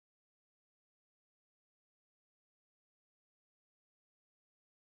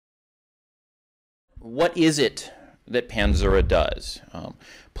what is it that Panzura does?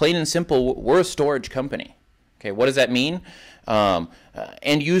 Plain and simple, we're a storage company. Okay, what does that mean?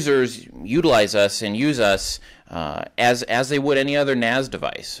 End users utilize us and use us as they would any other NAS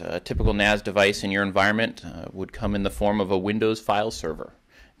device. A typical NAS device in your environment would come in the form of a Windows file server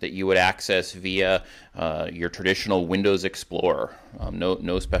that you would access via your traditional Windows Explorer.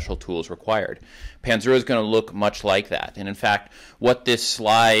 No special tools required. Panzura is going to look much like that. And in fact, what this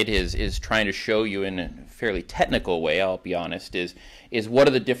slide is trying to show you in a fairly technical way, I'll be honest, is what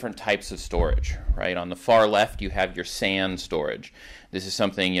are the different types of storage, right? On the far left, you have your SAN storage. This is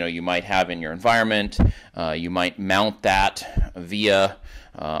something you might have in your environment. You might mount that via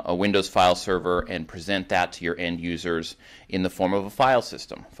a Windows file server and present that to your end users in the form of a file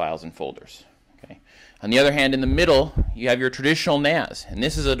system, files and folders. Okay. On the other hand, in the middle, you have your traditional NAS, and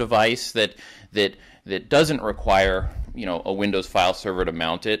this is a device that doesn't require a Windows file server to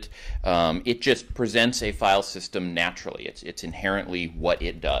mount it. It just presents a file system naturally. It's inherently what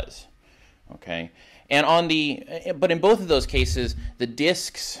it does. Okay, and but in both of those cases, the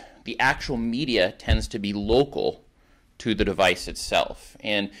disks, the actual media, tends to be local to the device itself,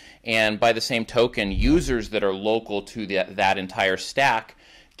 and by the same token, users that are local to that entire stack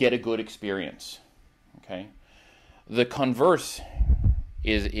get a good experience. Okay, the converse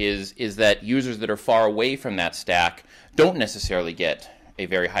is that users that are far away from that stack don't necessarily get a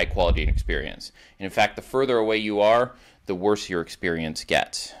very high quality experience. And in fact, the further away you are, the worse your experience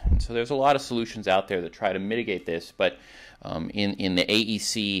gets. And so there's a lot of solutions out there that try to mitigate this, but in the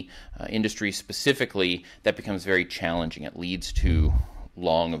AEC industry specifically, that becomes very challenging. It leads to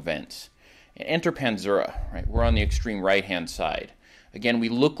long events. Enter Panzura, right? We're on the extreme right-hand side. Again, we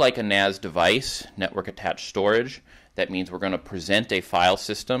look like a NAS device, network attached storage. That means we're going to present a file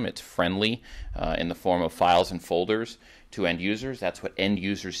system. It's friendly in the form of files and folders to end users. That's what end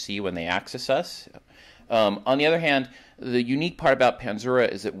users see when they access us. On the other hand, the unique part about Panzura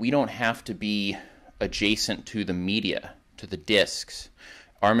is that we don't have to be adjacent to the media, to the disks.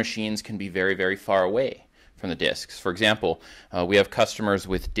 Our machines can be very, very far away from the disks. For example, we have customers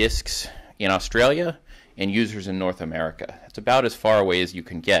with disks in Australia and users in North America. It's about as far away as you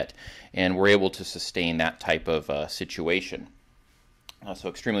can get, and we're able to sustain that type of situation. So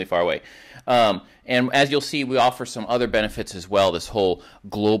extremely far away. And as you'll see, we offer some other benefits as well, this whole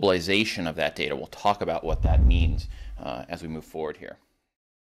globalization of that data. We'll talk about what that means as we move forward here.